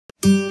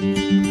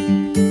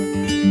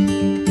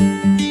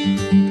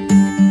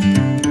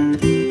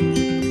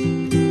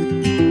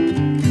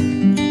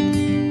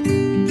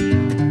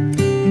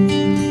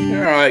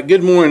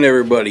Good morning,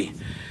 everybody.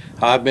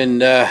 I've been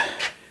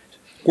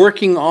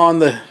working on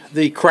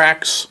the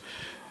cracks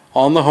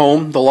on the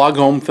log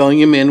home, filling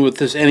them in with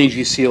this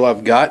EnereySealer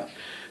I've got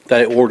that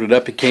I ordered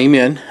up. It came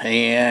in,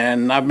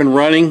 and I've been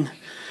running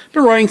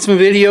some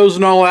videos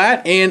and all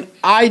that, and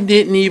I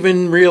didn't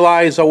even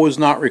realize I was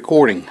not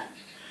recording.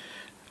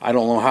 I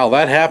don't know how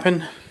that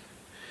happened,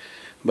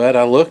 but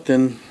I looked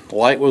and the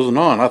light wasn't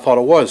on. I thought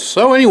it was.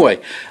 So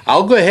anyway,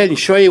 I'll go ahead and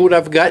show you what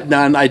I've got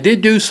done. I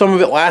did do some of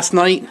it last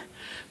night,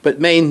 but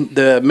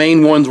the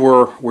main ones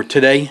were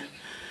today,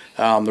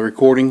 the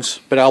recordings.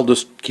 But I'll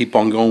just keep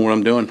on going what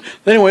I'm doing.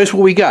 But anyway, that's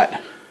what we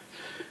got.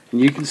 And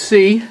you can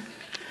see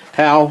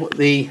how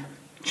the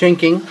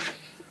chinking,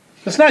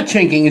 it's not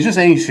chinking, it's just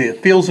EnereySealer.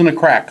 It fills in the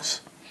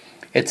cracks.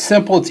 It's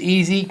simple, it's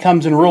easy,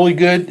 comes in really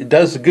good. It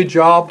does a good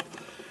job.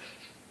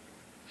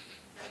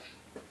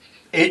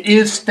 It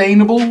is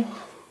stainable.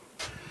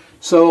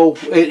 So,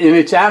 and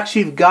it's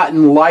actually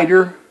gotten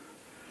lighter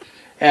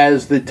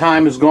as the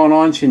time has gone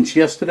on since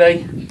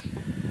yesterday.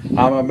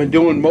 I've been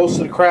doing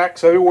most of the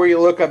cracks. Everywhere you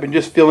look, I've been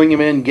just filling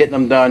them in, getting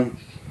them done.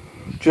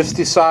 Just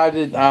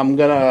decided I'm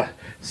going to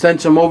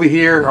send some over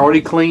here, already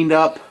cleaned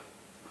up.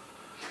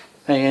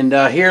 And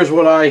here's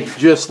what I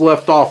just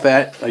left off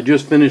at. I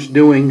just finished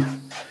doing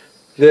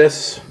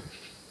this.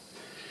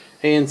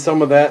 And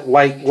some of that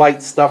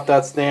light stuff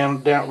that's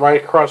down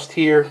right across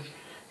here.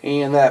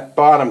 And that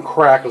bottom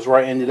crack is where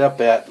I ended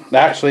up at.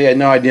 Actually,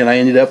 no I didn't. I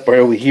ended up right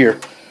over here.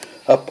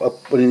 Up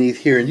underneath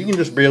here. And you can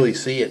just barely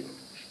see it.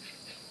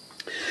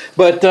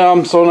 But,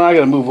 so now I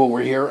gotta move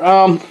over here.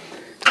 I'm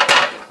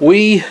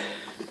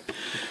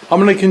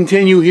gonna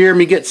continue here,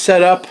 me get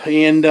set up,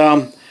 and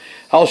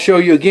I'll show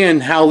you again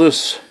how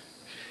this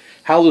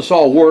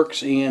all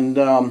works, and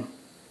alright,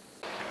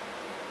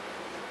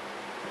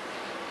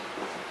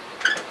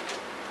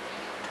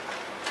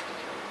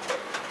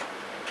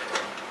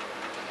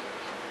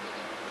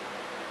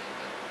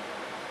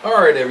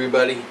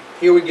 everybody,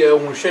 here we go.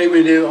 I'm going to show you what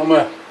to do.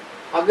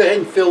 I'll go ahead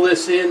and fill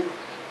this in.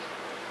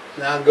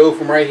 Now I'll go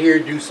from right here,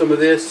 do some of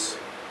this.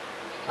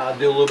 I'll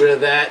do a little bit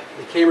of that.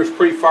 The camera's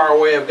pretty far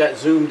away. I've got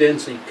zoomed in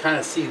so you kind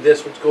of see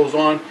this, what goes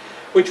on.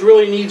 Which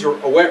really needs a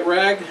wet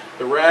rag.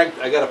 The rag,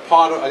 I got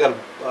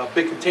a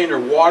big container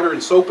of water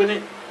and soap in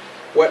it.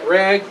 Wet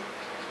rag.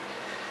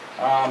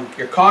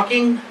 Your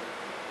caulking.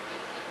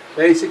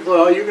 Basically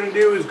all you're going to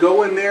do is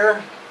go in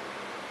there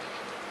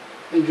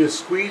and just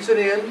squeeze it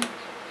in.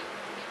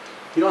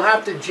 You don't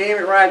have to jam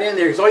it right in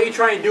there, because all you're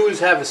trying to do is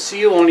have a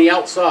seal on the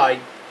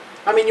outside.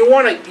 I mean, you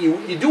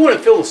do want to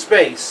fill the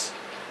space,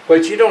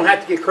 but you don't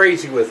have to get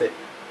crazy with it.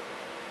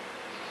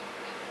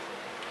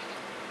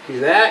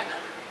 Do that,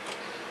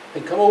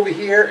 and come over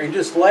here and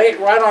just lay it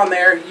right on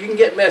there. You can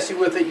get messy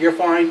with it, you're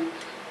fine.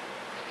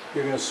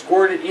 You're going to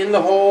squirt it in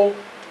the hole.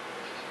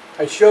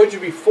 I showed you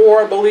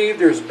before, I believe,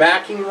 there's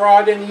backing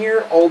rod in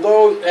here,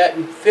 although that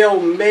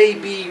film may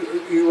be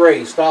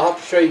erased. I'll have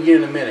to show you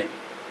again in a minute.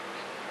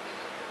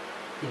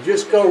 You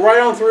just go right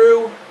on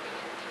through,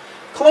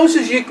 close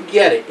as you can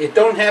get it. It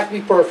don't have to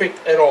be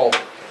perfect at all.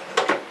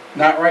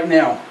 Not right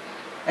now.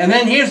 And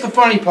then here's the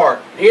funny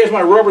part. Here's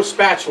my rubber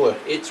spatula.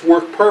 It's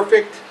worked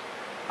perfect.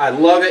 I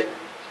love it.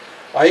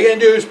 All you're going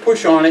to do is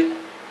push on it,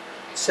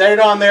 set it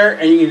on there,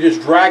 and you can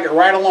just drag it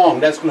right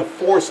along. That's going to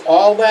force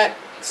all that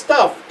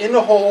stuff in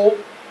the hole.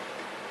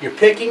 You're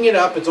picking it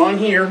up. It's on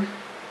here.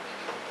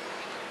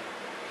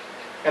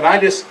 And I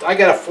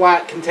got a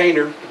flat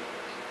container,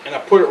 and I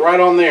put it right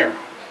on there.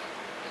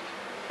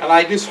 And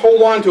I just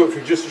hold on to it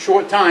for just a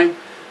short time.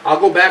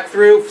 I'll go back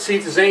through, see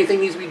if there's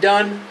anything needs to be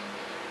done.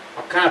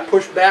 I'll kind of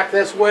push back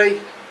this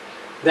way.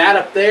 That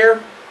up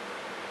there.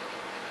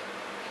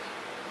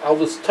 I'll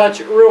just touch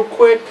it real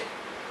quick.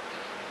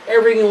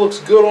 Everything looks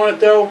good on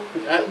it though.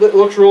 It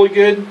looks really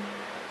good.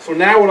 So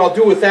now what I'll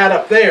do with that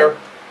up there,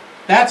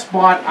 that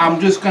spot, I'm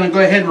just going to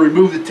go ahead and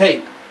remove the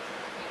tape.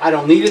 I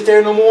don't need it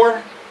there no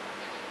more.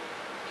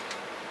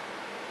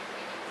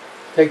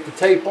 Take the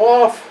tape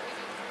off.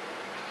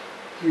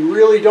 You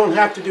really don't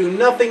have to do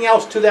nothing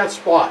else to that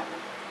spot.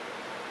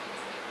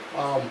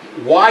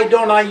 Why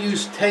don't I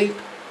use tape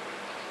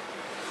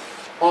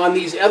on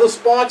these other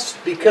spots?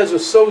 Because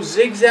it's so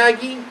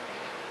zigzaggy, and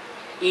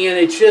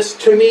it's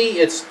just, to me,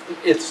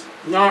 it's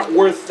not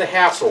worth the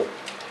hassle.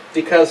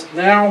 Because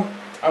now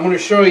I'm going to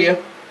show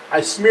you,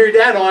 I smeared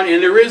that on,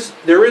 and there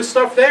is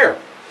stuff there.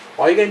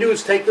 All you're going to do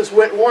is take this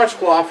wet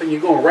washcloth, and you're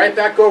going right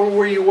back over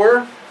where you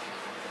were,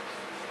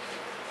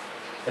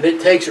 and it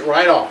takes it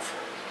right off.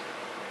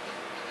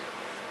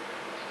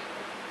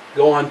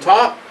 Go on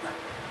top,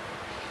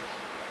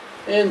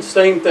 and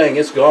same thing,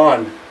 it's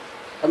gone.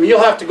 I mean,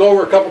 you'll have to go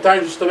over a couple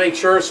times just to make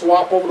sure,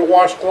 swap over the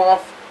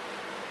washcloth,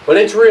 but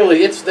it's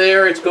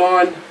there, it's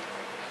gone.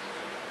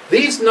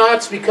 These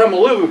knots become a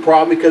little bit of a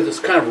problem because it's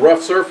kind of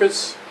rough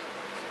surface,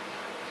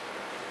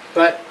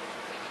 but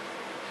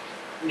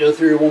go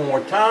through one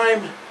more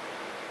time.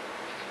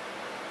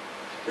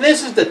 And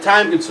this is the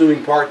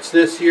time-consuming parts,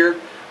 this here,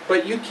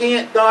 but you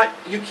can't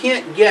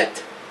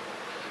get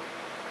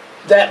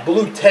that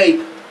blue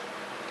tape,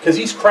 because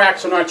these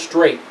cracks are not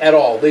straight at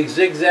all. They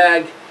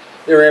zigzag.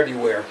 They're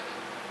everywhere.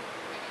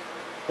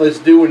 let's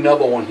do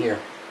another one here.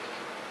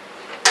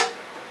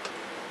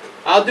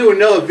 I'll do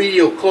another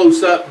video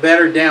close up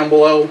better down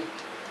below.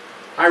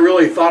 I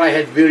really thought I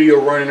had video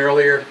running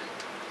earlier.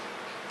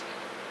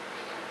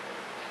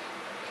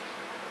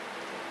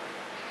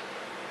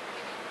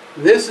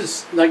 This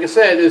is, like I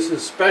said, this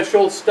is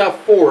special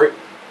stuff for it.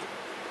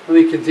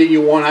 Let me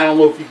continue on. I don't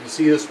know if you can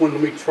see this one.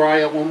 Let me try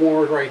it one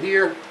more right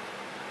here.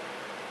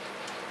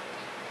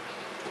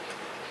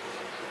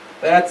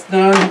 That's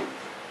done.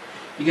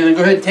 You're going to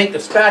go ahead and take the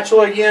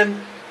spatula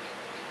again,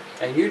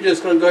 and you're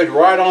just going to go ahead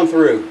right on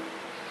through.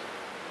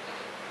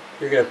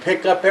 You're going to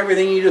pick up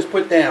everything you just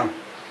put down.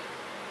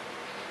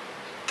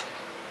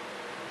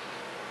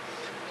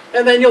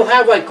 And then you'll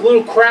have like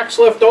little cracks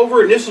left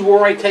over, and this is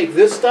where I take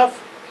this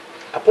stuff.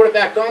 I put it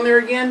back on there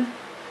again.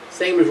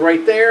 Same as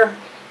right there.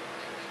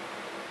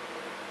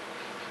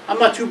 I'm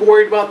not too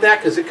worried about that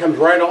because it comes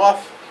right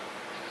off.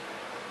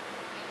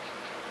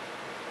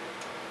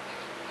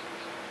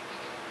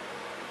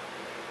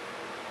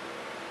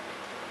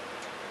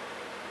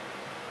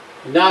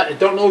 Now, I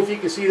don't know if you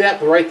can see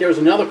that, but right there's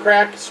another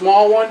crack,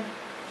 small one.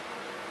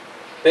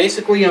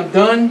 Basically, I'm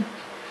done.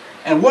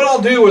 And what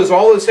I'll do is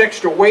all this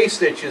extra waste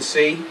that you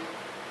see,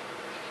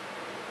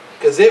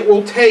 because it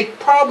will take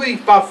probably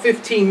about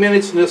 15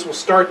 minutes and this will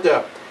start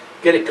to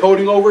get a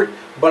coating over it.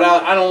 But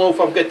I don't know if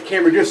I've got the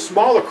camera, just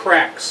smaller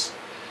cracks.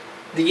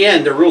 The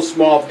end, they're real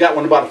small. I've got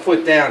one about a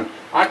foot down.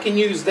 I can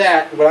use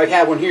that, but I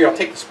have one here. I'll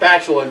take the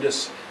spatula and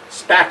just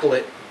spackle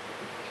it,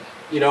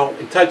 you know,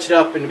 and touch it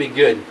up and it'll be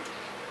good.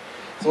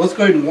 So let's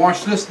go ahead and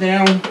wash this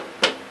down.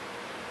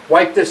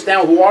 Wipe this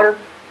down with water.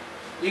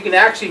 You can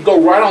actually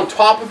go right on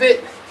top of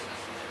it.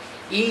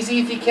 Easy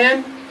if you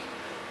can.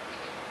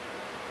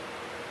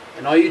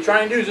 And all you're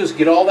trying to do is just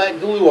get all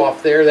that glue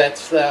off there.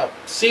 That's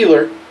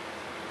sealer.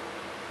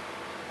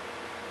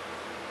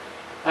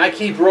 I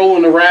keep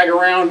rolling the rag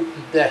around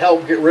to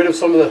help get rid of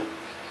some of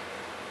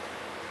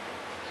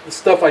the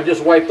stuff I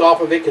just wiped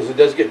off of it, because it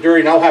does get dirty,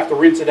 and I'll have to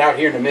rinse it out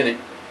here in a minute.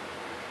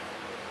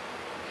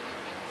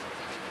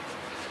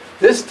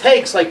 This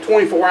takes like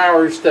 24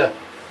 hours to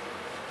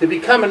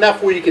become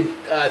enough where you can,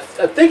 I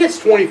think it's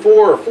 24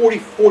 or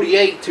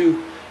 48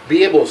 to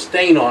be able to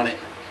stain on it.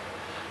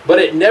 But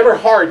it never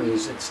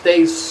hardens, it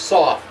stays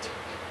soft.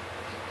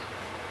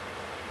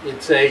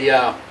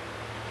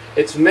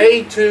 It's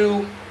made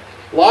to,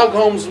 log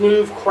homes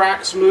move,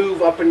 cracks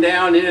move up and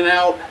down, in and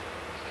out.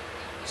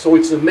 So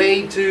it's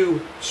made to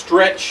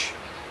stretch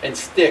and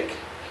stick.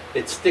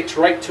 It sticks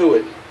right to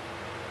it.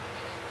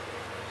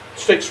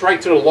 Sticks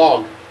right to the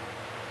log.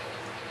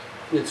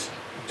 It's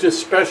just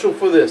special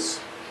for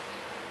this.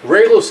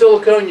 Regular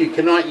silicone you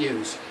cannot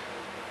use.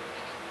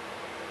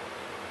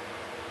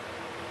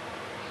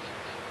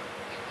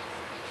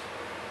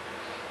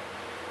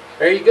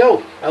 There you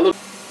go.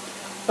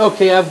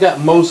 Okay, I've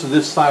got most of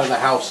this side of the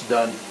house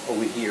done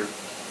over here,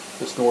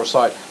 this north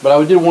side. But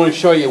I did want to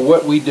show you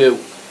what we do.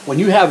 When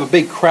you have a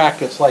big crack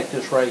that's like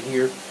this right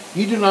here,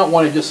 you do not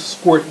want to just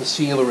squirt the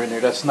sealer in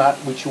there. That's not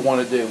what you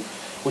want to do.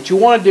 What you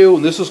want to do,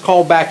 and this is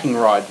called backing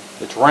rod.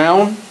 It's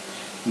round,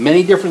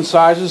 many different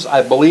sizes.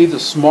 I believe the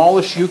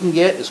smallest you can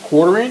get is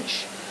 1/4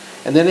 inch.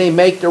 And then they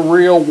make the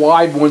real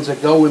wide ones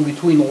that go in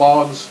between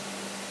logs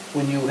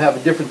when you have a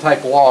different type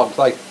of logs.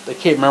 Like, I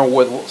can't remember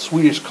what,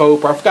 Swedish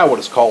cope, I forgot what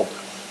it's called.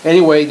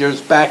 Anyway,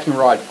 there's backing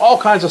rod, all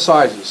kinds of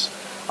sizes.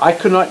 I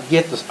could not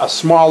get a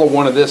smaller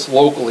one of this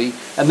locally.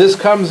 And this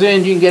comes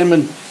in, you can get them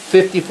in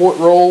 50-foot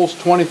rolls,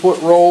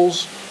 20-foot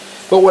rolls.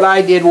 But what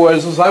I did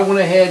was I went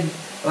ahead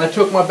and I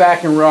took my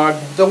backing rod,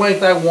 the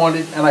length I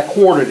wanted, and I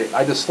quartered it.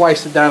 I just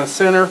sliced it down the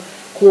center,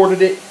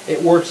 quartered it.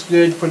 It works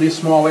good for this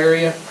small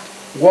area.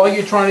 What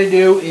you're trying to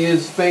do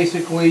is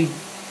basically,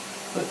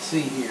 let's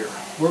see here.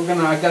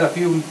 I got a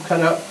few cut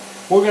up.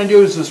 What we're going to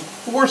do is just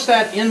force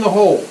that in the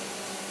hole.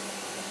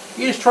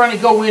 You're just trying to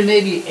go in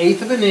maybe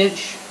 1/8 of an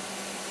inch.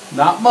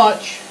 Not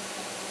much.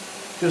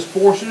 Just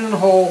force it in the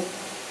hole,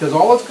 because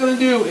all it's going to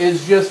do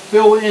is just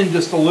fill in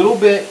just a little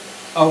bit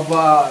of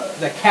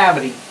the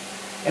cavity.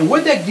 And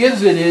what that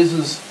gives it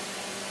is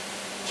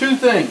two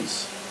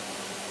things.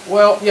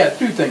 Well, yeah,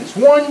 two things.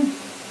 One,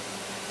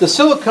 the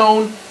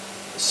silicone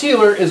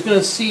sealer is going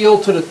to seal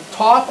to the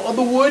top of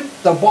the wood,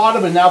 the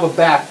bottom, and now the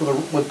back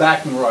where the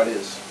backing rod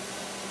is.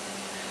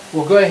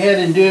 We'll go ahead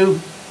and do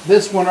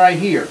this one right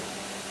here.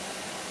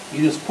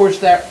 You just push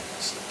that.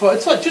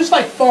 It's just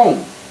like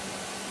foam.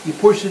 You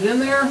push it in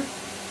there,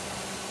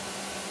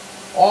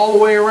 all the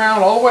way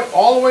around, all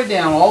the way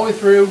down, all the way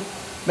through.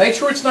 Make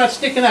sure it's not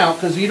sticking out,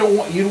 because you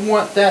don't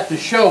want that to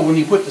show when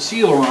you put the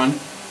sealer on.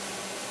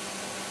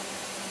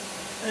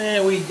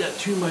 And we got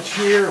too much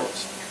here.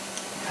 Let's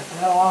cut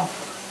that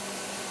off.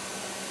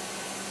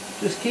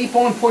 Just keep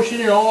on pushing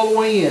it all the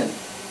way in.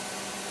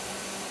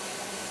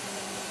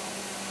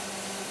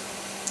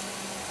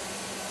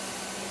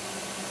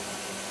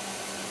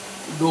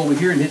 Go over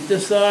here and hit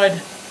this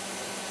side.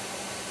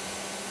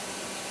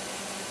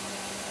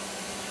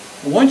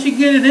 Once you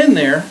get it in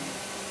there,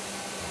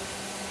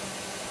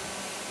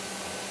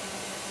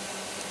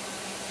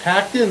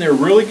 packed in there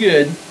really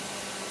good,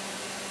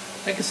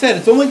 Like I said,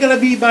 it's only going to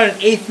be about an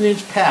 1/8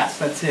 inch pass.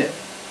 That's it.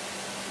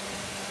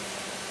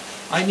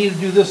 I need to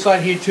do this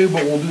side here too,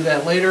 but we'll do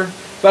that later.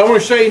 But I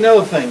want to show you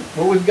another thing.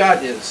 What we've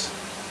got is,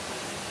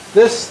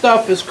 this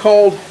stuff is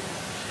called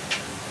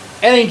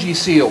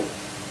EnereySealer.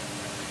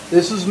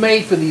 This is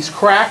made for these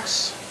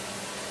cracks.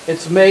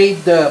 It's made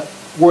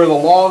where the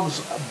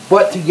logs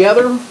butt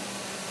together,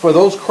 for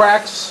those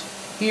cracks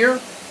here,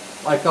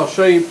 like I'll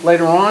show you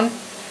later on.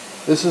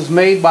 This is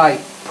made by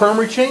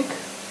Permachink.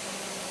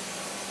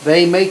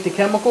 They make the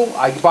chemical.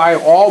 I buy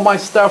all my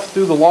stuff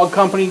through the log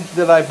company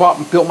that I bought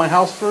and built my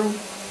house through.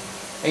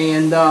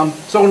 And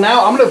so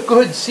now I'm going to go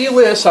ahead and seal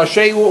this. I'll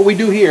show you what we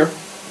do here.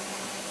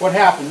 What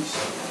happens.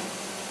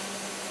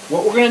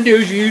 What we're going to do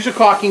is you use a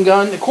caulking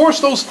gun. Of course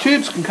those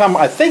tubes can come,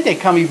 I think they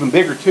come even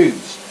bigger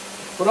tubes.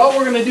 But all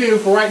we're going to do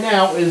for right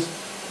now is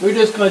we're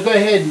just going to go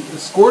ahead and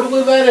squirt a little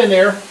of that in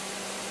there.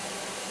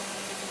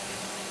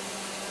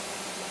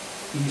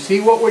 You see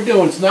what we're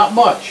doing, it's not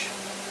much.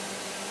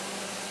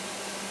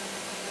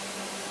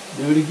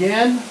 Do it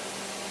again.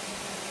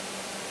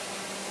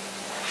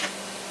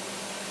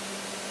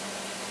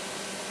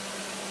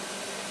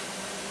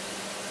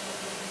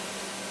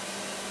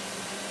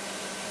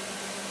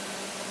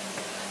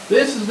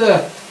 This is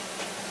the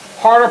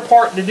harder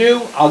part to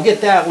do. I'll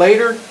get that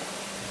later.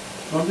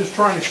 I'm just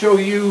trying to show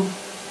you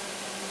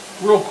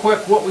real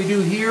quick what we do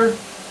here.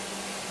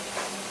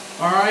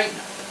 Alright.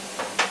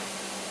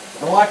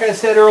 And like I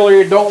said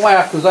earlier, don't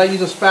laugh because I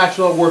use a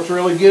spatula. It works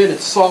really good.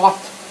 It's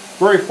soft,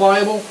 very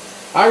pliable.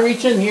 I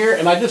reach in here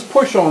and I just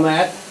push on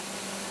that,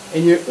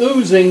 and you're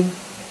oozing,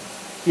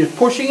 you're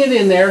pushing it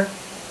in there,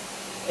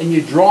 and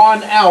you're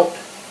drawing out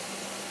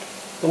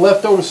the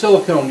leftover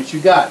silicone that you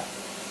got.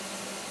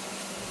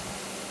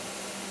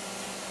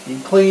 You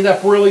can clean it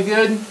up really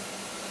good. And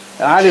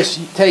I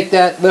just take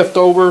that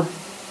leftover.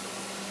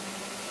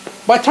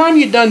 By the time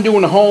you're done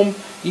doing the home,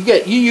 you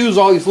use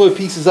all these little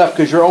pieces up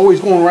because you're always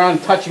going around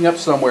and touching up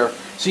somewhere.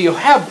 So you'll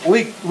have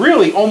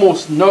really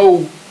almost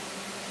no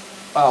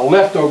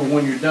leftover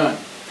when you're done.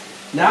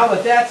 Now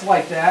that that's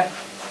like that,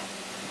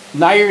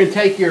 now you're going to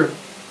take your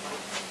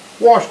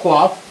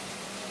washcloth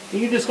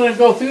and you're just going to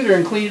go through there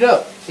and clean it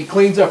up. It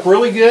cleans up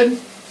really good.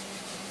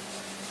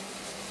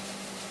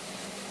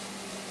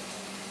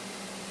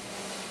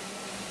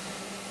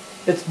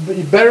 It's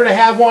better to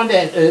have one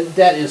that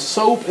is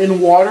soap and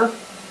water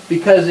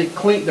because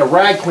the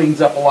rag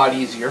cleans up a lot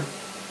easier.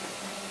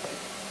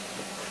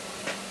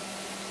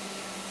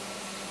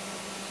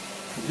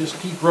 Just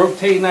keep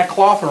rotating that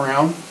cloth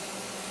around.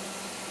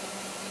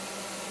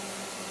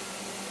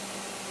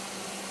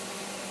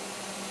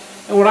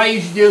 And what I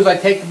usually do is I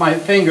take my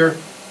finger,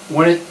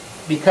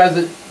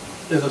 because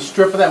there's a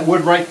strip of that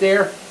wood right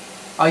there,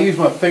 I'll use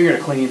my finger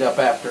to clean it up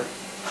after.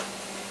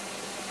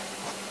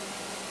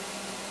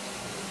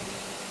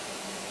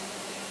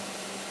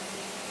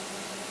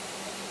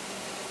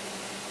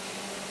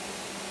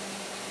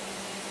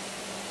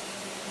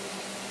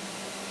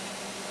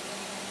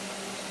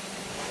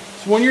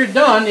 So when you're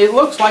done, it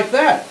looks like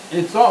that.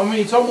 It's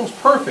almost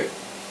perfect.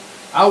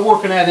 I'll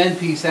work on that end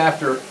piece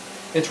after.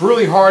 It's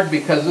really hard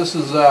because this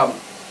is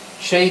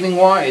shaving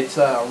wire. It's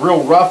a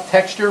real rough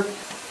texture.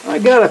 I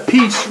got a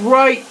piece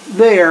right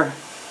there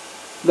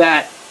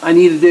that I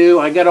need to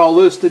do. I got all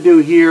this to do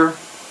here.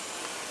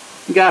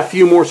 Got a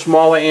few more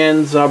smaller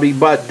ends. I'll be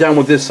about done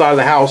with this side of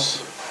the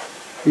house.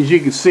 As you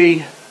can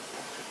see,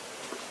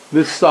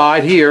 this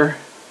side here,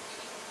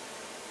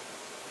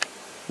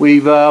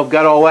 we've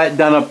got all that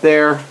done up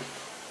there.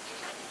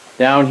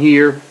 Down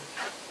here,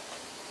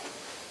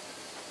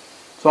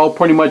 it's all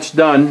pretty much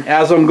done.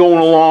 As I'm going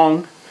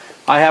along,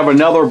 I have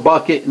another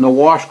bucket and a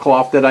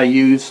washcloth that I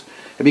use,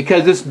 and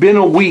because it's been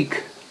a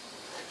week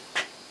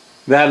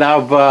that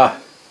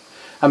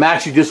I'm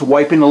actually just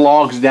wiping the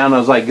logs down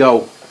as I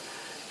go,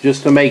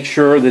 just to make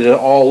sure that it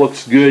all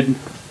looks good.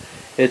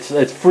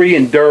 It's free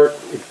in dirt,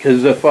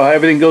 because if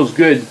everything goes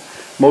good,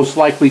 most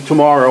likely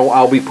tomorrow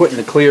I'll be putting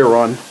the clear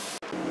on.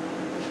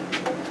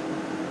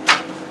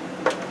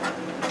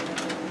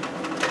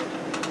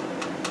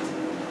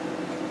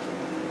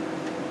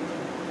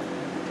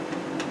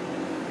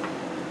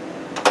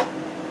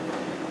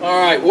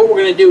 Alright, what we're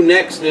going to do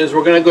next is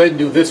we're going to go ahead and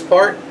do this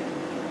part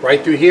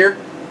right through here.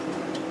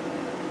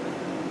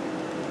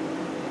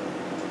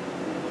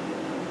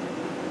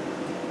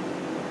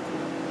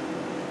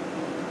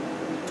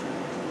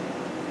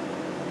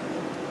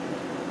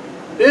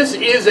 This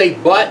is a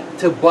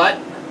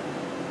butt-to-butt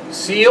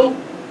seal,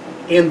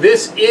 and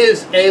this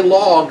is a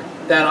log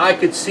that I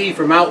could see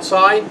from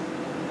outside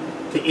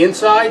to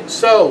inside,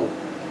 so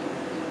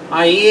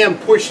I am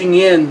pushing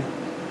in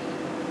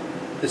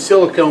the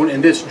silicone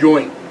in this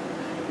joint.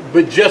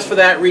 But just for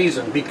that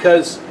reason,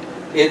 because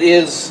it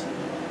is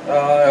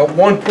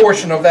one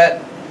portion of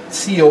that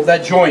seal,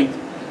 that joint,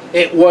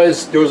 there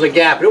was a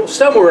gap. It was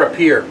somewhere up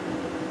here.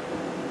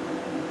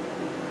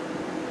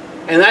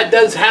 And that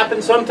does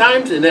happen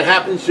sometimes, and it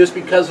happens just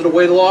because of the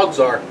way the logs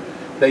are.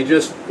 They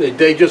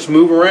just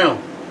move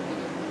around.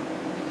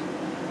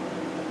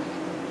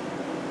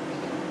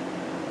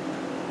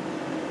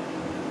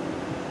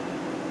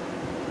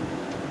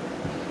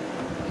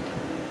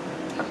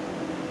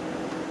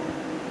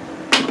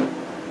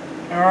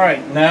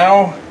 Alright,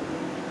 now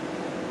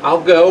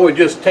I'll go and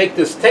just take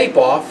this tape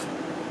off.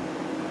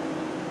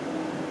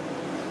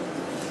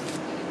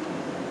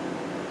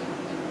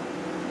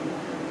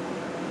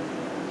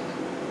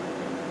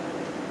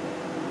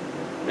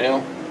 Now,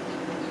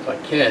 if I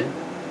can,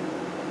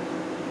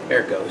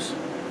 there it goes.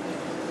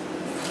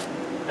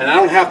 And I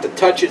don't have to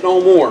touch it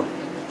no more.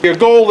 Your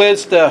goal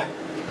is to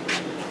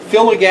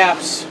fill the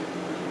gaps,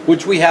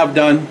 which we have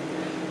done.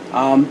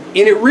 And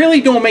it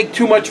really don't make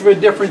too much of a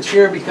difference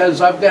here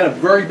because I've got a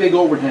very big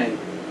overhang.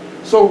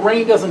 So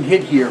rain doesn't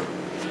hit here.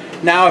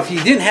 Now if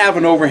you didn't have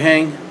an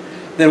overhang,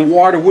 then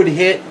water would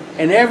hit,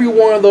 and every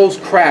one of those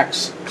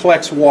cracks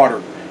collects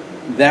water.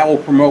 That will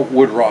promote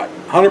wood rot.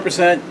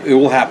 100% it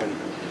will happen.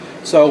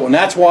 So, and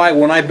that's why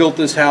when I built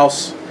this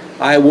house,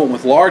 I went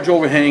with large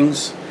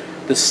overhangs.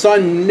 The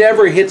sun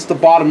never hits the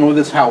bottom of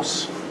this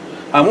house.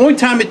 The only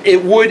time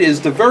it would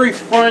is the very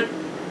front,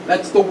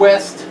 that's the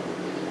west.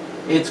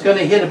 It's going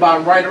to hit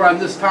about right around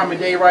this time of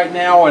day right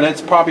now, and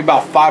it's probably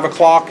about 5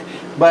 o'clock.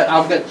 But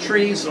I've got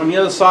trees on the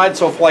other side,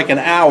 so for like an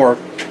hour,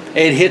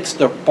 it hits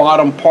the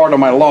bottom part of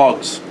my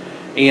logs,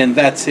 and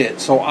that's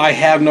it. So I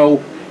have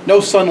no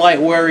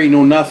sunlight worry,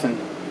 no nothing.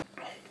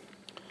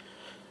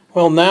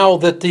 Well, now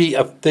that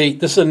this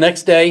is the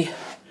next day,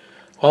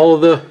 all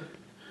of the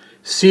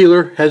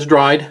sealer has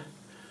dried.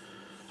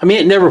 I mean,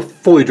 it never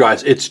fully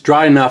dries. It's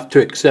dry enough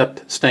to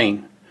accept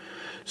stain.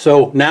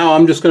 So now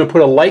I'm just going to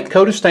put a light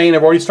coat of stain.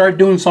 I've already started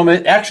doing some of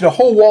it. Actually, the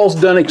whole wall's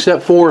done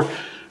except for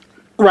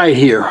right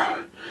here.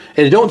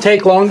 And it don't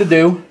take long to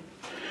do.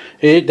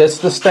 That's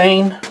the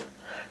stain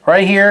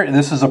right here.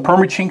 This is a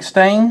permachink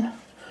stain.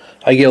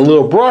 I get a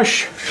little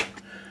brush,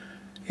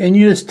 and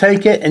you just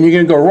take it, and you're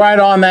going to go right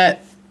on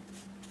that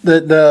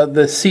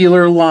the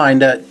sealer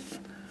line, and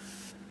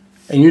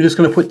you're just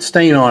going to put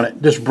stain on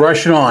it. Just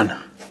brush it on.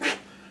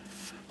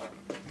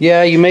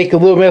 Yeah, you make a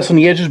little mess on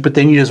the edges, but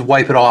then you just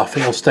wipe it off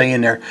and it'll stay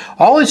in there.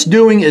 All it's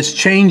doing is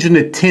changing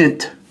the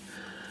tint.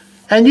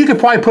 And you could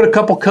probably put a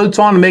couple coats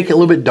on and make it a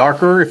little bit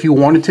darker if you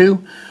wanted to.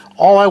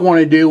 All I want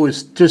to do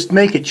is just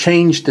make it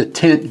change the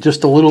tint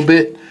just a little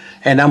bit,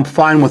 and I'm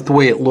fine with the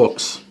way it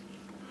looks.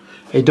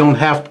 It don't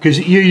have, because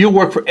you'll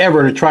work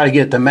forever to try to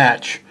get it to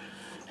match.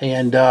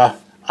 And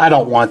I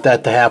don't want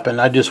that to happen.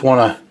 I just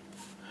want to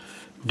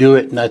do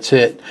it, and that's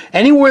it.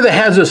 Anywhere that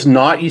has this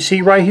knot you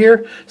see right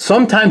here,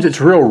 sometimes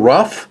it's real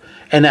rough,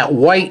 and that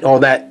white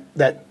or that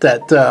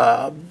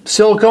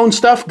silicone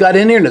stuff got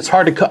in there, and it's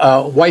hard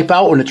to wipe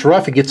out when it's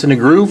rough. It gets in the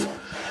groove.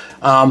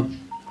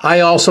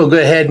 I also go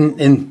ahead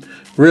and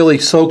really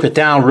soak it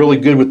down really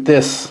good with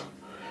this,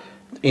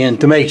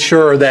 and to make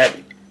sure that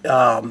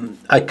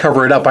I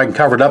cover it up. I can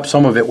cover it up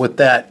some of it with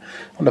that.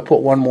 I'm going to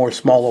put one more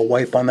small little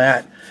wipe on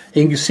that.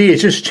 And you can see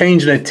it's just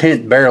changing the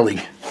tint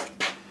barely.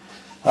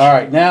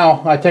 Alright,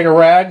 now I take a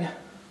rag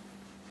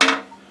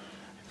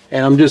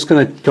and I'm just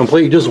going to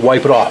completely just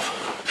wipe it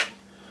off.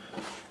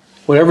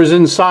 Whatever's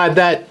inside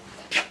that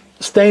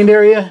stained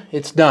area,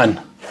 it's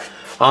done.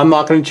 I'm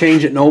not going to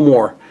change it no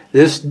more.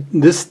 This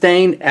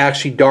stain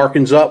actually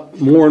darkens up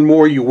more and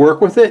more you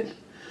work with it,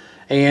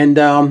 and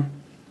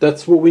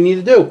that's what we need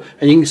to do.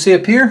 And you can see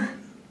up here,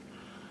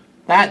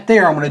 that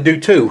there I'm going to do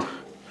too.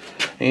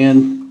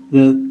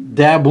 And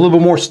dab a little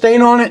bit more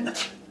stain on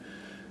it.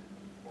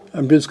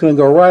 I'm just going to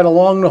go right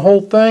along the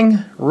whole thing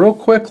real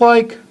quick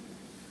like.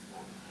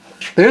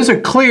 There's a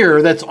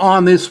clear that's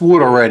on this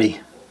wood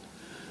already,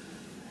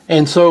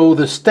 and so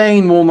the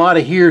stain will not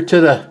adhere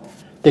to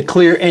the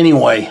clear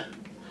anyway.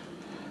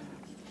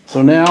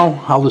 So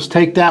now I'll just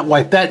take that,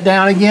 wipe that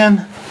down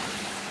again,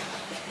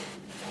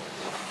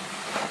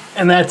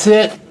 and that's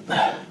it.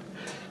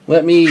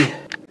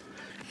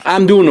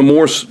 I'm doing the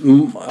more,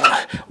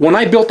 when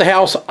I built the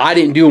house, I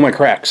didn't do my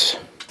cracks.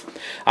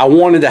 I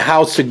wanted the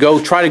house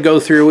to try to go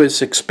through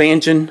its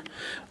expansion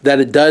that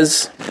it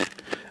does,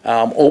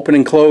 open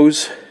and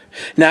close.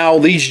 Now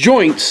these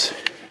joints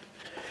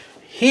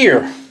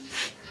here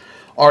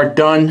are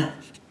done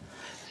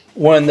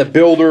when the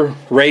builder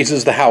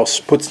raises the house,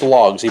 puts the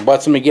logs, he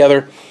butts them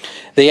together.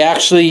 They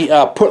actually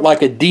put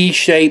like a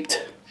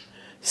D-shaped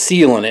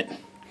seal in it.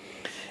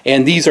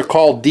 And these are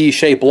called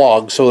D-shaped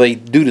logs, so they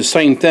do the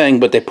same thing,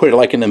 but they put it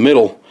like in the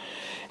middle.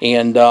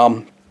 And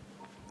then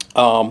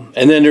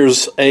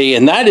there's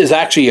and that is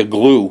actually a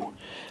glue.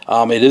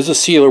 It is a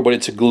sealer, but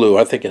it's a glue.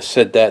 I think I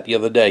said that the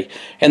other day.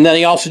 And then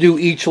they also do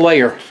each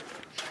layer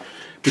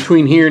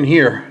between here and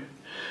here.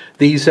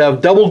 These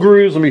have double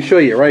grooves. Let me show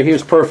you. Right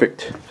here's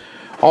perfect.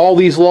 All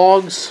these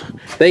logs,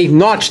 they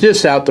notched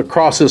this out to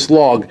cross this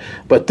log.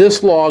 But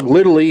this log,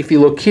 literally, if you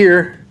look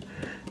here,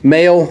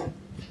 male,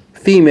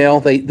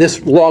 female,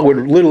 this log would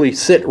literally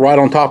sit right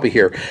on top of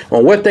here.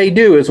 Well, what they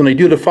do is when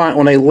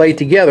they lay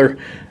together,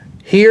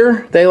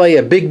 here they lay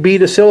a big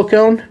bead of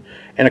silicone,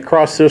 and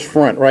across this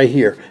front right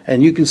here,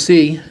 and you can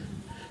see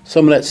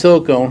some of that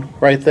silicone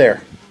right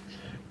there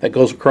that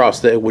goes across.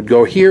 That would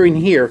go here and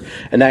here,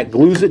 and that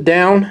glues it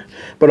down.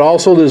 But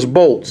also there's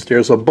bolts.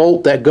 There's a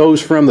bolt that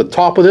goes from the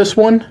top of this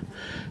one,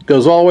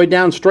 goes all the way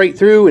down straight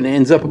through, and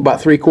ends up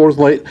about 3/4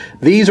 length.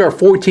 These are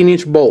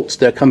 14-inch bolts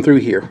that come through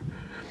here.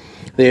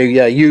 They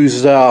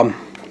use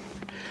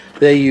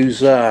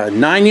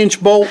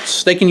 9-inch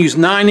bolts. They can use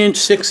 9-inch,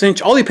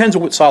 6-inch. All depends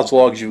on what size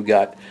logs you've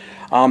got.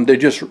 They're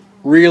just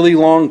really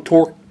long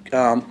torque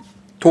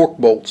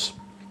bolts.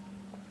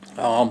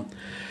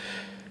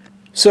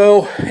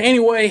 So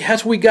anyway,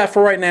 that's what we got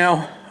for right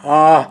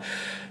now.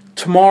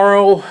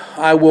 Tomorrow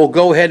I will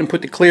go ahead and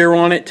put the clear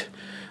on it.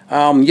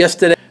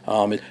 Yesterday,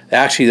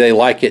 actually they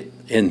like it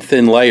in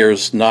thin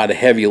layers, not a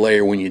heavy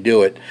layer when you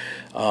do it.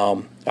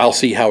 I'll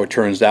see how it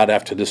turns out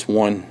after this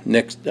one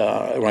next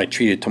when I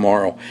treat it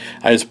tomorrow.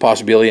 There's a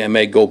possibility I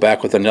may go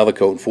back with another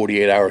coat in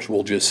 48 hours.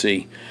 We'll just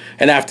see.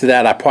 And after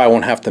that, I probably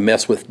won't have to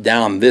mess with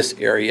down this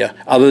area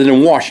other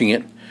than washing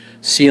it,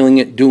 sealing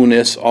it, doing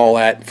this, all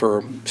that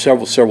for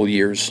several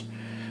years.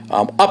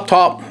 Up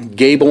top,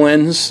 gable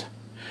ends,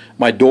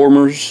 my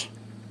dormers,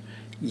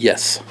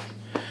 yes.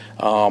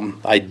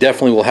 I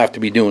definitely will have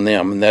to be doing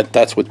them, and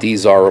that's what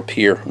these are up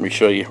here. Let me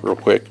show you real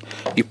quick.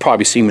 You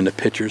probably see them in the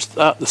pictures.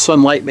 The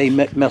sunlight may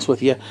mess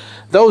with you.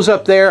 Those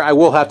up there I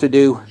will have to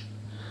do.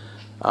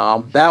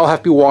 That'll have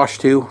to be washed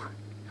too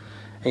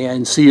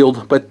and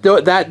sealed. But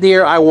that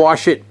there I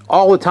wash it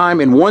all the time,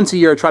 and once a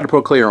year I try to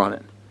put clear on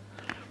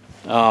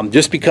it.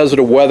 Just because of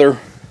the weather.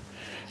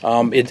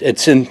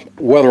 It's in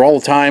weather all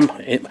the time,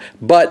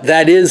 but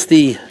that is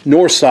the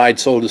north side,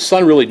 so the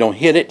sun really don't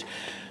hit it.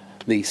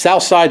 The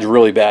south side's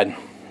really bad.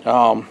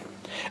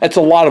 It's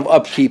a lot of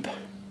upkeep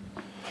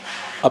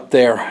up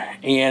there,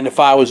 and if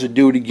I was to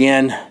do it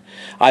again,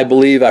 I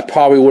believe I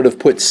probably would have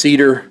put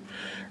cedar,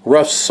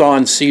 rough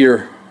sawn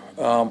cedar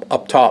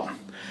up top,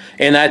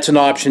 and that's an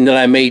option that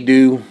I may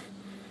do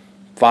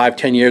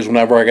 5-10 years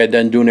whenever I got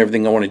done doing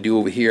everything I want to do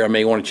over here. I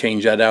may want to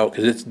change that out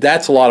because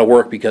that's a lot of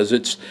work, because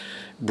it's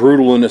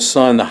brutal in the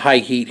sun, the high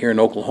heat here in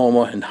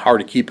Oklahoma, and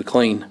hard to keep it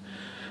clean.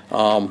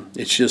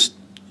 It's just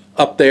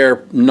up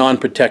there,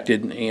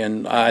 non-protected,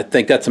 and I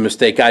think that's a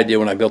mistake I did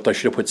when I built. I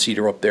should have put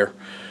cedar up there,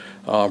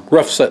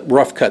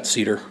 rough cut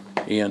cedar,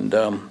 and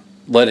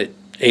let it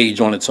age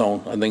on its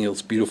own. I think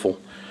it's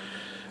beautiful.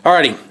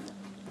 Alrighty,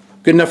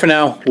 good enough for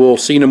now. We'll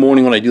see you in the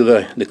morning when I do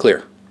the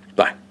clear.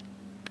 Bye.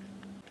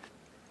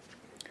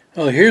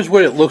 Well, here's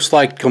what it looks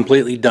like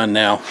completely done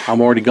now.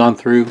 I'm already gone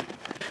through,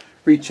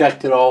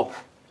 rechecked it all.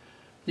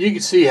 You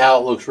can see how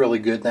it looks really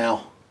good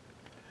now.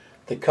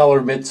 The color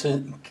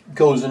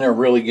goes in there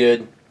really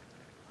good.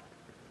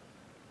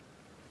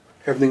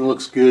 Everything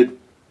looks good.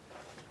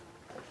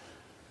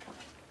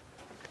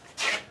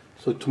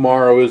 So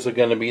tomorrow is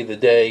going to be the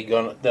day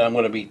that I'm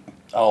going to be.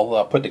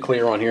 I'll put the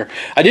clear on here.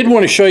 I did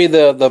want to show you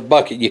the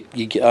bucket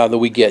that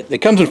we get. It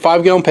comes in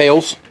 5-gallon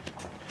pails.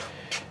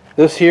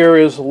 This here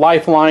is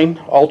Lifeline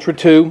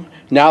Ultra-2.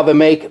 Now they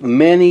make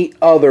many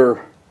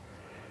other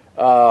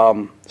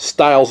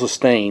styles of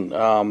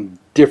stain,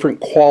 different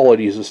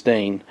qualities of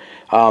stain.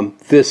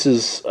 This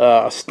is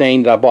a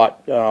stain that I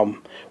bought.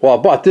 Well, I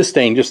bought this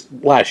stain just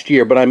last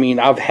year, but I mean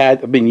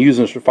I've been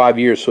using this for 5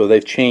 years, so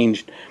they've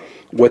changed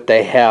what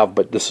they have.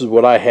 But this is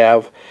what I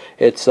have.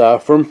 It's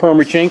from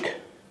Permachink.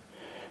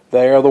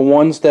 They are the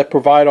ones that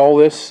provide all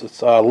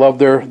this. I love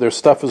their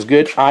stuff is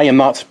good. I am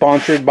not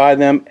sponsored by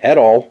them at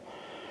all.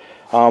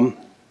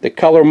 The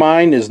color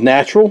mine is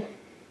natural.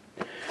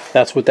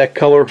 That's what that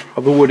color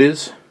of the wood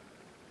is.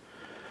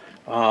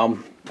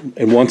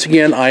 And once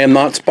again, I am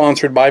not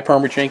sponsored by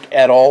Permachink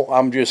at all.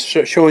 I'm just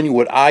showing you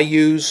what I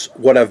use,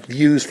 what I've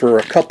used for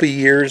a couple of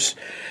years.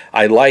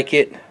 I like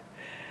it, and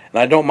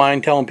I don't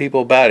mind telling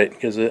people about it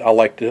because I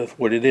like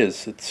what it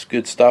is. It's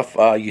good stuff.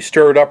 You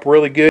stir it up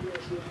really good.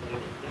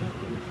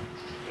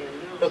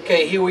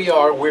 Okay, here we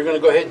are. We're going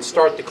to go ahead and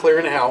start the clear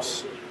in the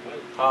house.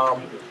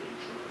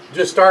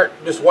 Just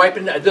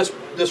wiping.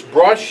 This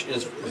brush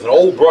is an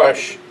old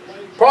brush.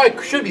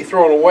 Probably should be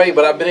thrown away,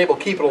 but I've been able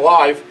to keep it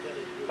alive.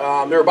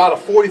 They're about a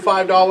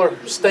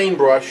 $45 stain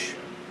brush,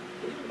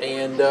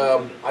 and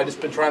I've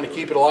just been trying to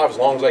keep it alive as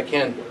long as I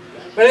can.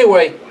 But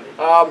anyway,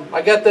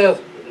 I got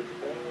the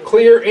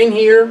clear in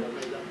here,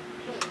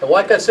 and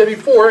like I said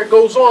before, it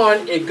goes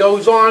on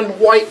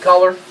white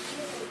color,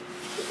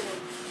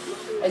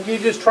 and you're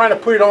just trying to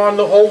put it on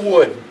the whole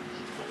wood.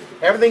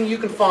 Everything you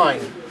can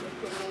find.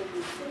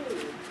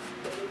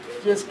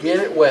 Just get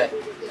it wet,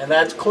 and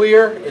that's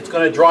clear. It's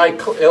going to dry.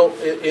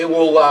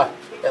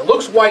 It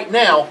looks white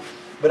now,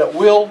 but it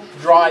will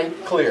dry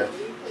clear.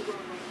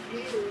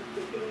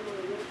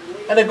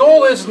 And the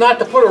goal is not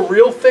to put a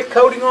real thick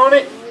coating on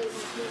it.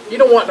 You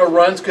don't want no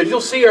runs, because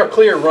you'll see our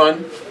clear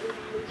run.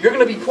 You're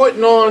going to be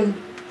putting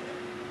on,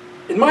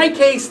 in my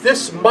case,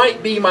 this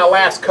might be my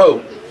last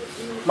coat,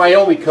 my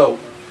only coat.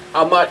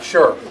 I'm not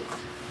sure.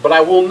 But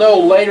I will know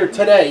later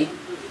today.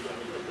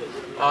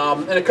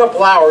 In a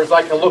couple hours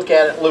I can look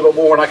at it a little bit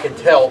more and I can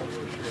tell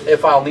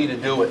if I'll need to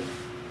do it.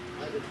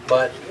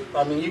 But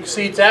I mean, you can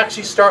see it's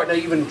actually starting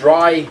to even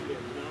dry,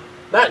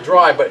 not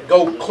dry, but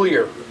go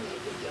clear.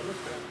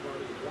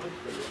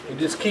 You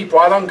just keep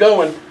right on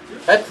going.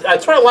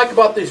 That's what I like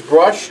about this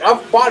brush.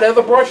 I've bought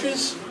other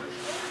brushes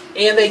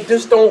and they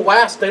just don't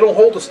last, they don't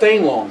hold the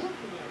stain long.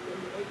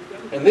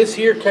 And this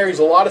here carries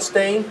a lot of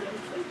stain.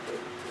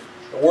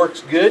 It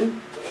works good.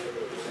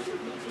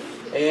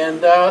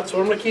 and that's what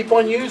I'm going to keep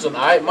on using.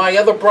 My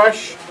other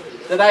brush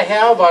that I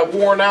have, I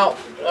worn out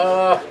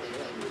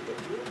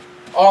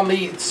on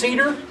the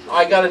cedar.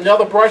 I got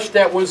another brush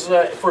that was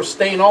for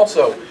stain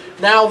also.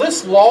 Now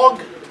this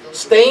log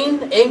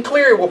stain and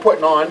clear we're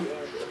putting on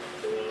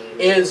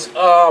is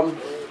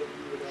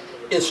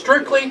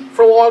strictly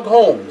for log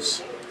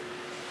homes.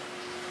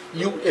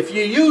 If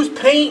you use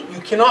paint, you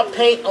cannot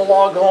paint a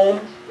log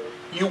home.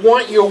 You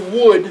want your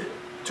wood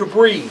to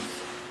breathe.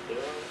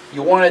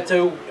 You want it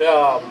to,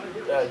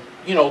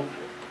 you know,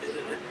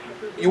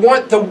 you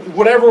want the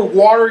whatever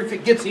water, if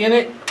it gets in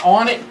it,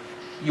 on it,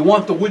 you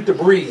want the wood to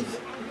breathe.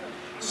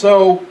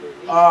 So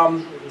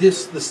the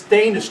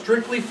stain is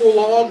strictly for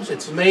logs.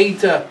 It's made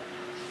to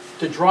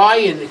dry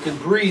and it can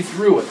breathe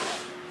through it.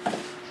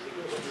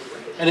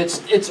 And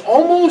it's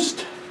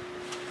almost,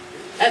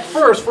 at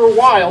first, for a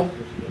while,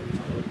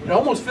 it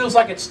almost feels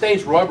like it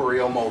stays rubbery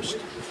almost.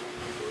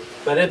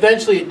 But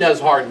eventually it does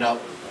harden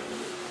up.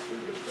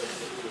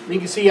 You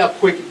can see how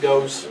quick it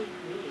goes.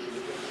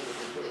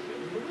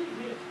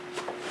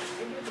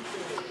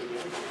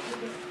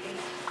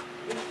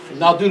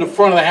 And I'll do the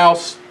front of the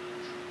house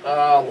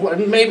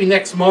maybe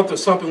next month or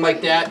something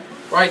like that.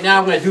 Right now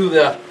I'm going to do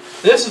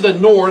this is the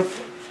north.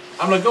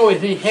 I'm going to go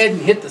ahead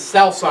and hit the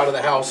south side of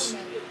the house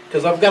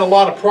because I've got a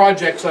lot of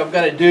projects I've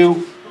got to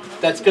do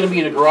that's going to be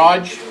in the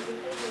garage.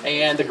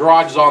 And the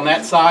garage is on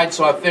that side,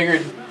 so I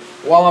figured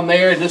while I'm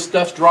there and this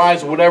stuff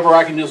dries or whatever,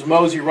 I can just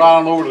mosey right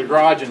on over to the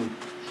garage and,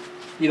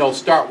 you know,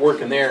 start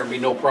working there and be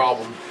no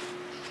problem.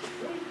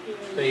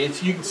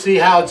 You can see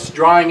how it's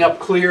drying up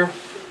clear.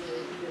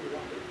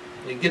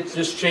 It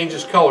just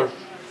changes color.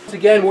 Once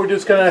again, we're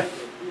just going to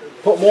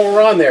put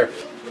more on there.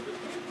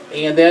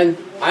 And then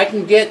I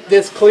can get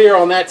this clear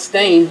on that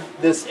stain,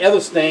 this other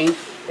stain.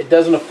 It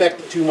doesn't affect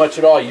it too much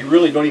at all. You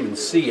really don't even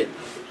see it.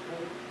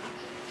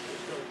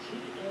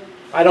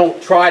 I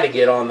don't try to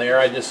get on there.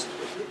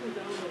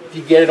 If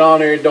you get it on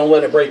there, don't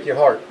let it break your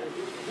heart.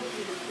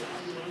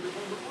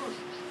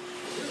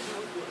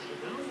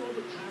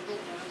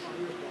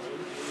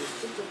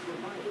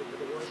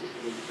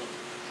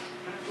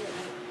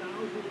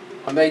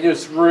 And they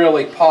just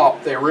really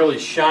pop. They're really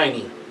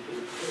shiny.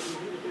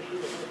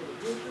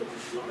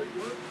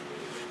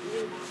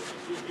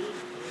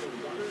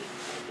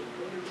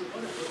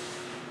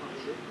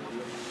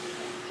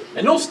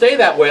 And they'll stay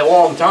that way a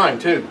long time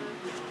too.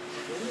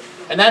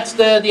 And that's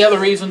the other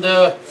reason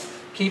to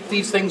keep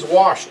these things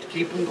washed,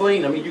 keep them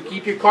clean. I mean, you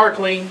keep your car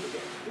clean.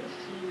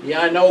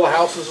 Yeah, I know the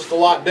house is just a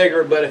lot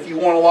bigger, but if you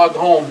want a log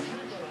home,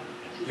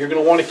 you're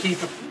going to want to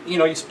keep it, you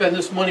know, you spend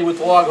this money with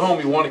the log home,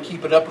 you want to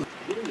keep it up.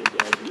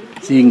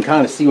 So you can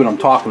kind of see what I'm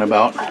talking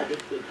about.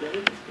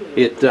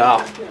 It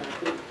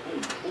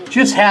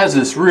just has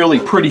this really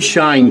pretty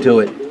shine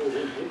to it.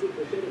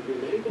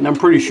 And I'm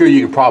pretty sure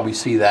you can probably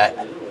see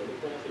that.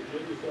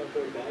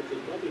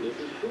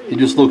 It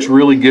just looks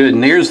really good.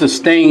 And there's the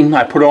stain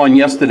I put on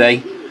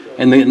yesterday,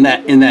 and in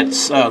that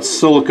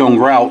silicone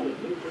grout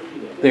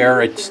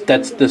there,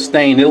 that's the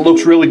stain. It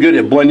looks really good.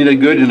 It blended it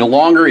good, and the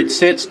longer it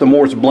sits, the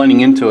more it's blending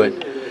into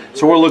it.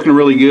 So we're looking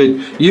really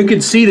good. You can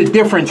see the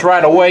difference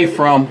right away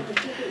from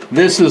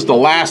this is the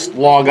last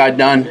log I've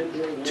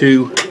done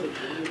to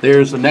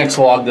there's the next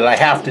log that I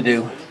have to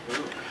do,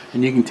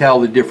 and you can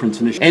tell the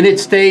difference in the and it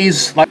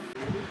stays like.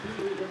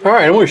 All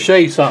right, I want to show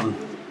you something.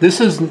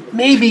 This is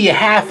maybe a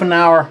half an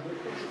hour.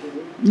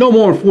 No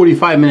more than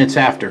 45 minutes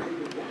after.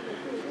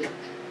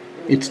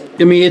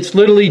 I mean, it's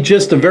literally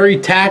just a very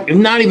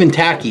not even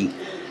tacky.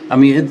 I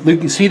mean, you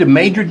can see the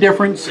major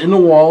difference in the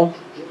wall,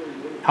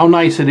 how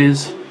nice it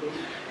is.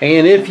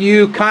 And if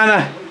you kind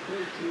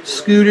of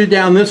scooted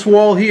down this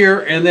wall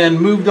here and then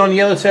moved on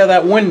the other side of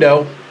that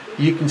window,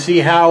 you can see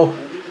how,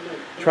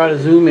 try to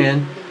zoom in,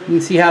 you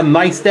can see how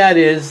nice that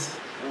is.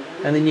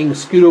 And then you can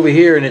scoot over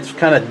here and it's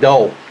kind of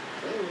dull.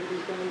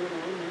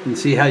 You can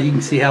see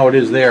how it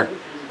is there.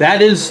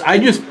 That is, I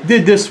just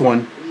did this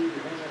one,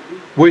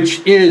 which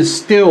is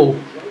still,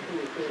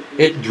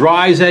 it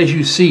dries as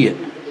you see it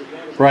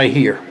right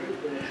here.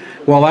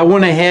 Well, I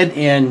went ahead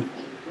and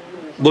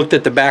looked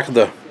at the back of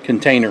the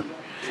container,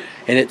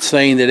 and it's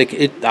saying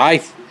that I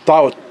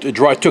thought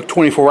it took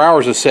 24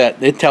 hours to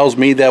set. It tells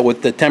me that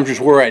with the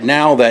temperatures we're at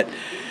now, that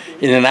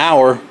in an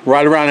hour,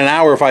 right around an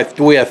hour,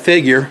 the way I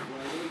figure,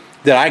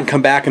 that I can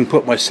come back and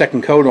put my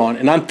second coat on.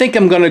 And I think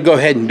I'm going to go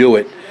ahead and do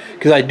it,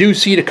 because I do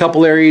see it a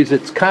couple areas.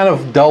 It's kind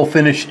of dull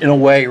finish in a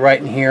way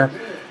right in here,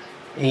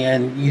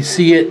 and you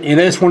see it,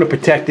 and I just want to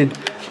protect it.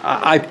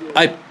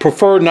 I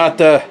prefer not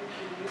to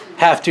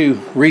have to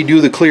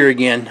redo the clear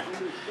again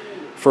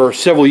for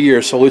several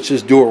years, so let's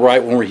just do it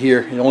right when we're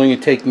here. It's only going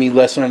to take me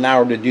less than an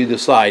hour to do the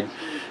side,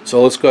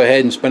 so let's go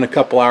ahead and spend a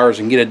couple hours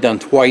and get it done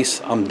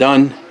twice. I'm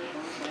done.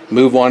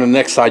 Move on to the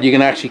next side. You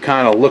can actually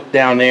kind of look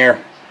down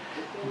there,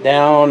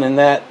 and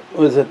that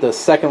was at the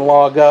second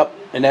log up,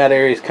 and that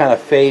area is kind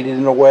of faded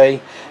in a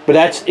way, but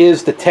that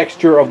is the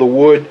texture of the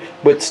wood,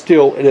 but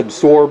still it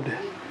absorbed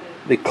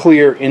the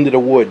clear into the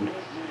wood.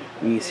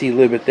 And you see a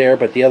little bit there,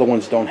 but the other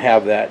ones don't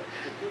have that.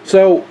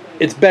 So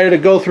it's better to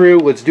go through.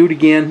 Let's do it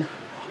again,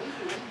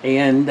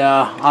 and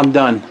I'm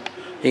done.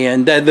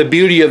 And the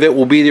beauty of it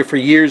will be there for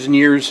years and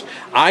years.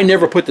 I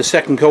never put the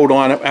second coat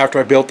on it after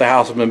I built the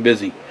house. I've been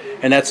busy,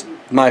 and that's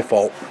my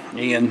fault.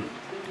 And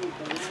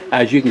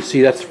as you can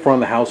see, that's the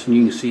front of the house, and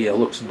you can see it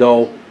looks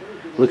dull,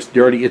 it looks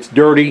dirty. It's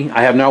dirty.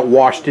 I have not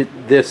washed it.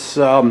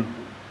 I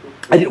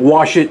didn't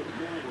wash it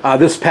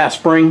this past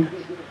spring.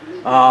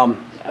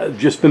 I've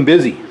just been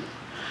busy.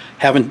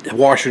 Haven't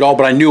washed it all,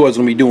 but I knew I was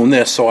going to be doing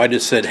this, so I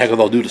just said, heck,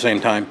 I'll do it at the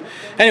same time.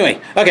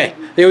 Anyway, okay,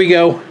 there we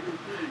go.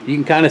 You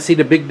can kind of see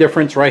the big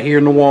difference right here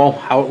in the wall,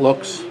 how it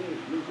looks.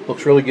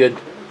 Looks really good.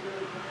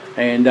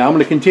 And I'm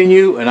going to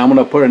continue, and I'm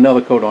going to put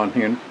another coat on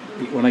here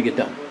when I get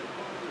done.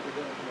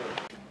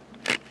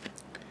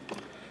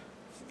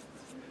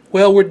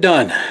 Well, we're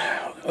done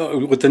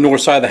with the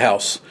north side of the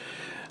house.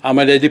 I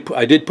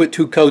did put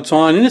 2 coats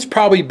on, and it's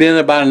probably been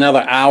about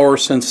another hour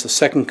since the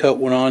second coat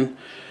went on.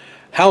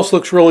 House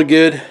looks really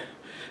good.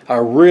 I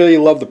really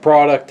love the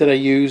product that I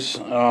use.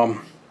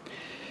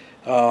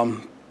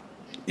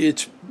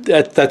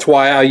 That's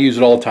why I use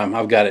it all the time.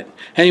 I've got it.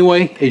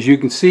 Anyway, as you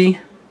can see,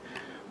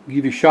 I'll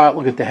give you a shot.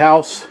 Look at the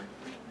house.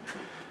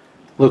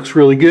 Looks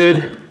really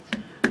good.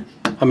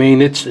 I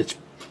mean, it's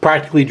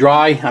practically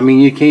dry. I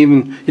mean,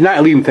 you're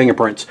not leaving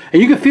fingerprints,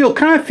 and you can feel,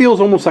 kind of feels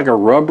almost like a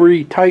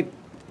rubbery type.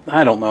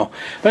 I don't know,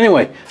 but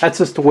anyway, that's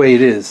just the way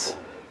it is.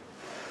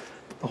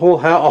 The whole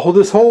house,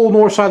 this whole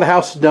north side of the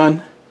house is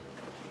done.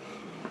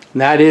 And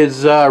that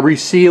is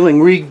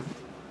resealing,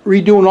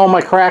 redoing all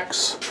my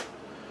cracks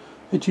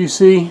that you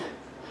see.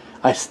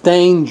 I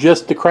stained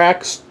just the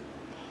cracks,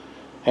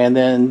 and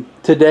then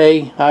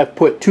today I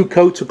put 2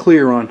 coats of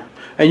clear on,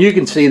 and you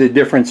can see the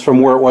difference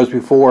from where it was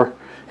before.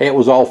 It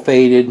was all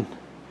faded.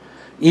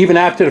 Even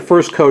after the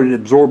first coat, it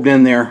absorbed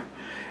in there,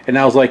 and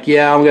I was like,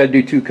 yeah, I'm gonna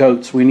do 2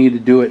 coats. We need to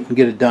do it and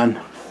get it done.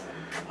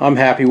 I'm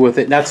happy with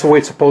it, and that's the way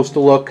it's supposed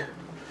to look,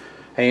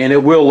 and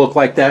it will look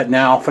like that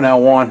now from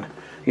now on.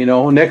 You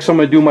know, next I'm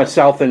going to do my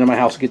south end of my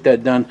house to get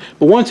that done.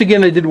 But once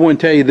again, I did want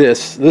to tell you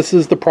this. This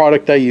is the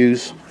product I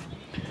use.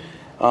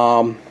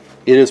 It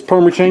is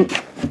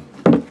Permachink.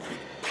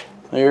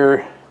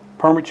 Their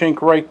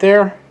Permachink right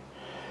there.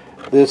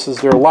 This is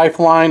their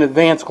Lifeline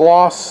Advance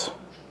Gloss.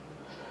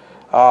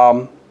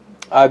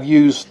 I've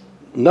used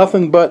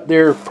nothing but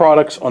their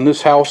products on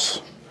this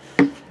house.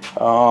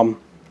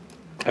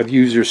 I've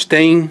used their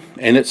stain,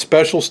 and it's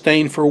special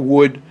stain for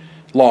wood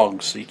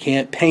logs. You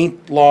can't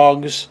paint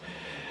logs.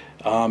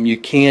 You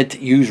can't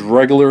use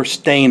regular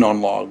stain on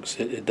logs.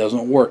 It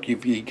doesn't work.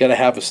 You got to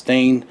have a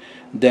stain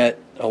that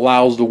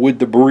allows the wood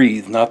to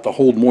breathe, not to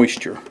hold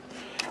moisture.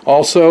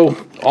 Also,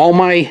 all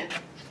my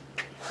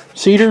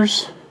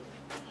cedars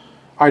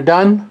are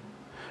done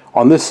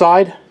on this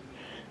side.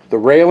 The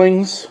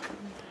railings,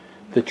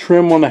 the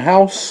trim on the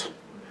house,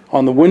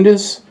 on the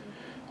windows,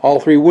 all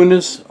 3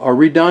 windows are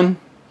redone.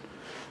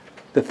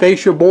 The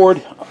fascia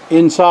board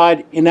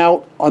inside and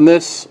out on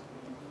this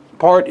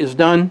part is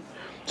done.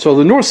 So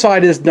the north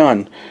side is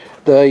done.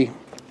 The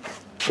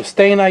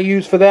stain I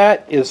use for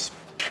that is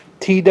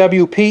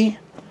TWP.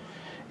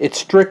 It's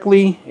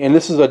strictly, and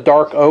this is a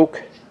dark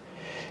oak,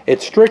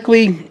 it's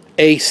strictly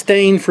a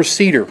stain for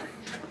cedar.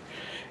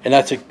 And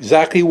that's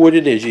exactly what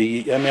it is.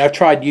 I mean, I've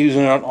tried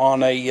using it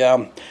on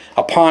a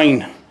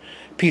pine,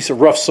 piece of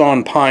rough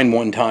sawn pine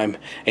one time,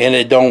 and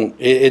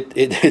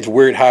it's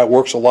weird how it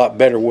works a lot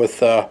better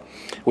with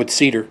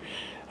cedar.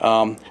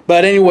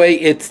 But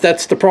anyway,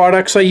 that's the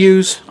products I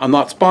use. I'm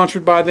not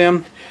sponsored by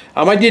them.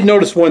 I did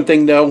notice one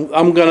thing though.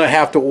 I'm going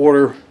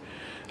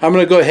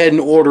to go ahead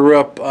and order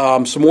up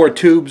some more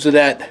tubes of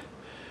that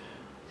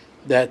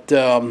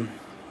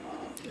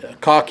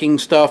caulking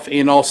stuff,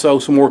 and also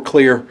some more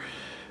clear.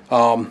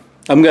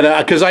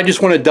 Because I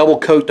just want to double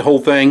coat the whole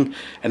thing,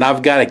 and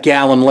I've got a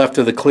gallon left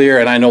of the clear,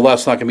 and I know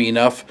that's not going to be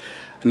enough.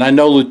 And I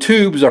know the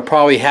tubes I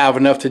probably have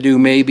enough to do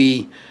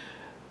maybe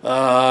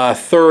a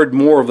third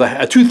more of the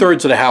 2/3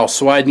 of the house,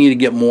 so I need to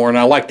get more, and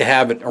I like to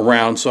have it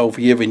around, so if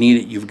you ever need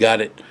it, you've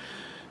got it.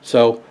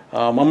 So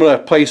I'm going to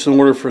place an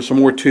order for some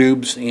more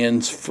tubes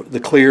and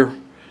the clear,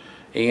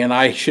 and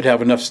I should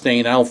have enough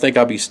stain. I don't think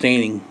I'll be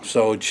staining,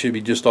 so it should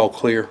be just all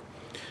clear.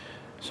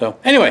 So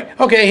anyway,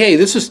 okay, hey,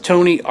 this is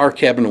Tony, Our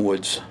Cabin in the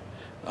Woods.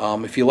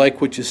 If you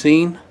like what you've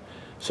seen,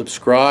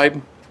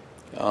 subscribe,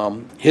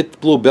 hit the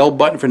little bell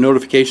button for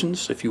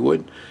notifications if you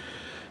would.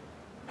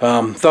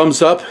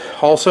 Thumbs up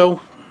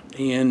also,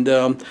 and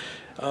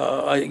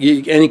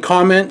any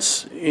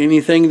comments,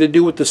 anything to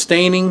do with the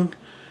staining,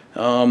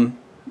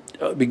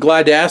 be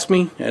glad to ask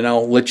me, and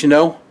I'll let you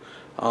know.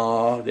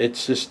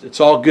 It's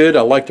all good.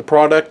 I like the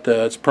product.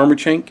 It's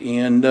Permachink,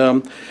 and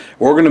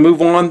we're going to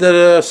move on to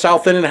the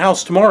south end of the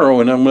house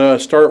tomorrow, and I'm going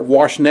to start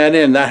washing that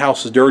in. That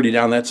house is dirty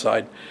down that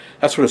side.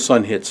 That's where the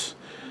sun hits.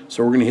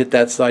 So we're going to hit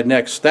that side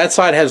next. That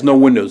side has no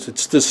windows.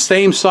 It's the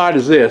same side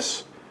as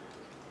this,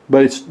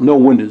 but it's no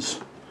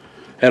windows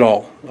at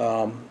all.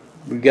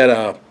 We've got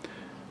a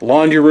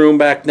laundry room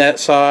back that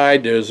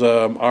side. There's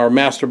our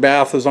master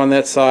bath is on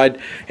that side,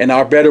 and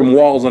our bedroom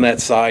walls on that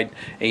side.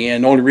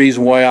 And the only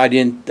reason why I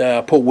didn't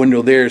put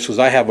window there is because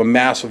I have a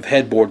massive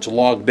headboard. It's a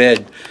log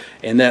bed,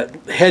 and that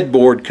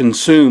headboard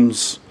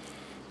consumes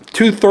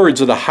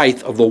 2/3 of the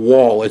height of the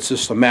wall. It's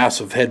just a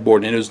massive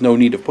headboard, and there's no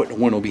need to put a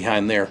window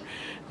behind there.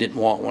 Didn't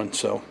want one.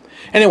 So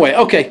anyway,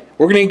 okay,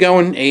 we're going to get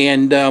going,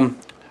 and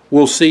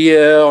we'll see you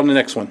on the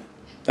next one.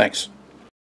 Thanks.